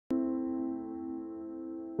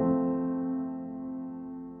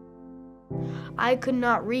I could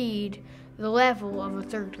not read the level of a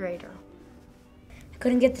third grader. I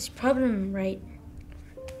couldn't get this problem right.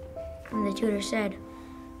 And the tutor said,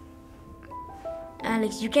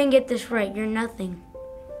 "Alex, you can't get this right, you're nothing."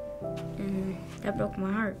 And that broke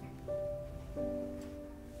my heart.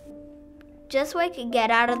 Just so I could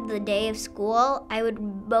get out of the day of school, I would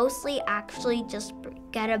mostly actually just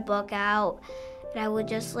get a book out, and I would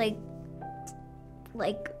just like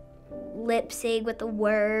lip sync with the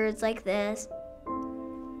words like this.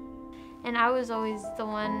 And I was always the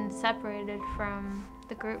one separated from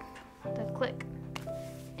the group, the clique.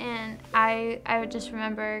 And I would just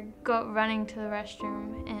remember running to the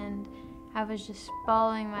restroom, and I was just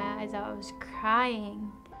bawling my eyes out. I was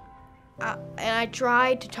crying. And I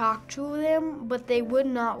tried to talk to them, but they would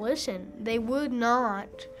not listen. They would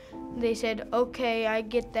not. They said, "Okay, I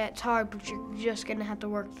get that's hard, but you're just gonna have to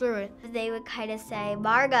work through it." They would kind of say,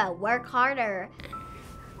 "Marga, work harder."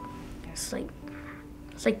 It's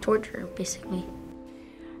like torture, basically.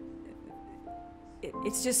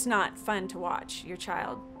 It's just not fun to watch your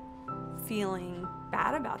child feeling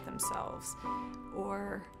bad about themselves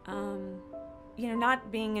or,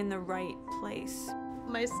 not being in the right place.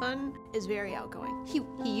 My son is very outgoing. He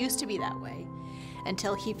used to be that way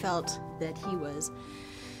until he felt that he was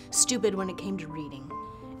stupid when it came to reading.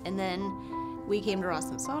 And then we came to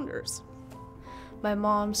Rawson Saunders. My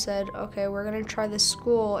mom said, "Okay, we're gonna try this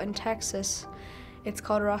school in Texas. It's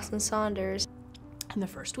called Rawson Saunders." And the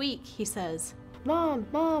first week he says, Mom,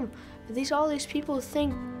 all these people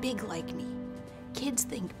think "Big like me. Kids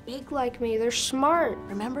think big like me, they're smart."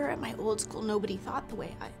 Remember, at my old school, nobody thought the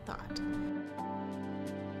way I thought.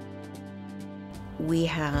 We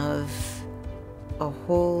have a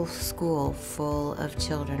whole school full of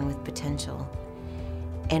children with potential,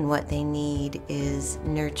 and what they need is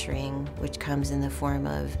nurturing, which comes in the form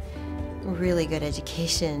of really good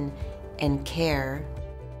education and care.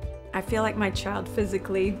 I feel like my child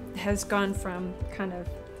physically has gone from kind of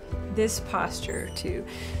this posture to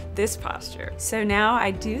this posture. So now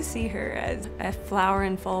I do see her as a flower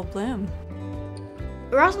in full bloom.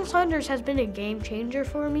 Rawson Saunders has been a game changer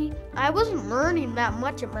for me. I wasn't learning that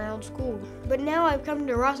much at my old school, but now I've come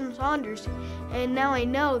to Rawson Saunders, and now I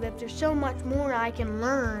know that there's so much more I can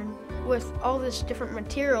learn with all this different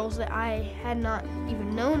materials that I had not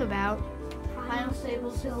even known about. Final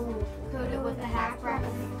stable syllable coded with a half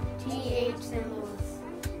bracket TH symbols.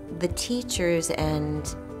 The teachers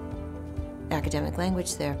and academic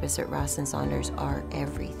language therapists at Rawson Saunders are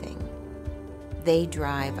everything. They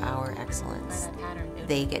drive our excellence.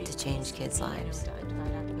 They get to change kids' lives.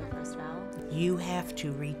 You have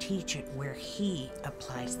to reteach it where he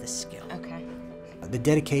applies the skill. Okay. The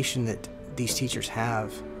dedication that these teachers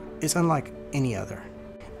have is unlike any other.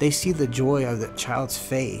 They see the joy of the child's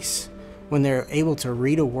face when they're able to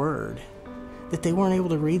read a word that they weren't able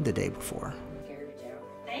to read the day before.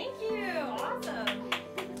 Thank you, awesome.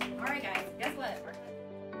 All right guys, guess what?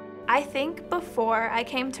 I think before I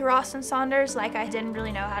came to Rawson Saunders, I didn't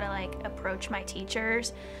really know how to approach my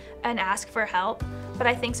teachers and ask for help. But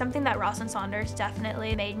I think something that Rawson Saunders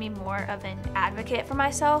definitely made me more of an advocate for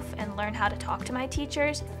myself and learn how to talk to my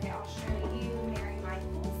teachers. I'll show you Mary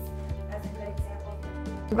Michaels as a good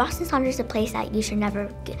example. Rawson Saunders is a place that you should never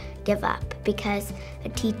give up because a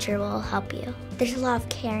teacher will help you. There's a lot of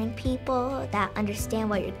caring people that understand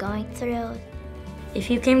what you're going through. If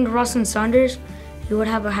you came to Rawson Saunders, you would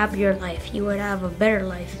have a happier life. You would have a better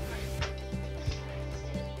life.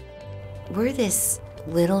 We're this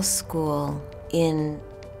little school in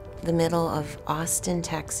the middle of Austin,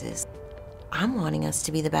 Texas. I'm wanting us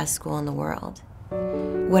to be the best school in the world.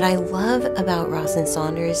 What I love about Rawson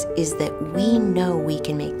Saunders is that we know we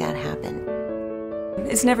can make that happen.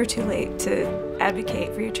 It's never too late to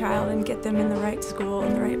advocate for your child and get them in the right school,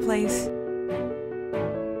 in the right place.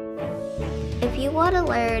 If you want to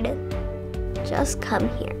learn, just come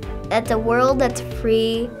here. It's a world that's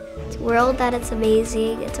free. It's a world that it's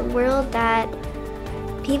amazing. It's a world that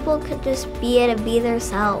people could just be and be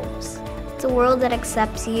themselves. It's a world that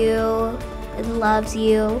accepts you and loves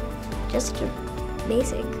you. Just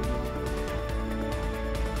amazing.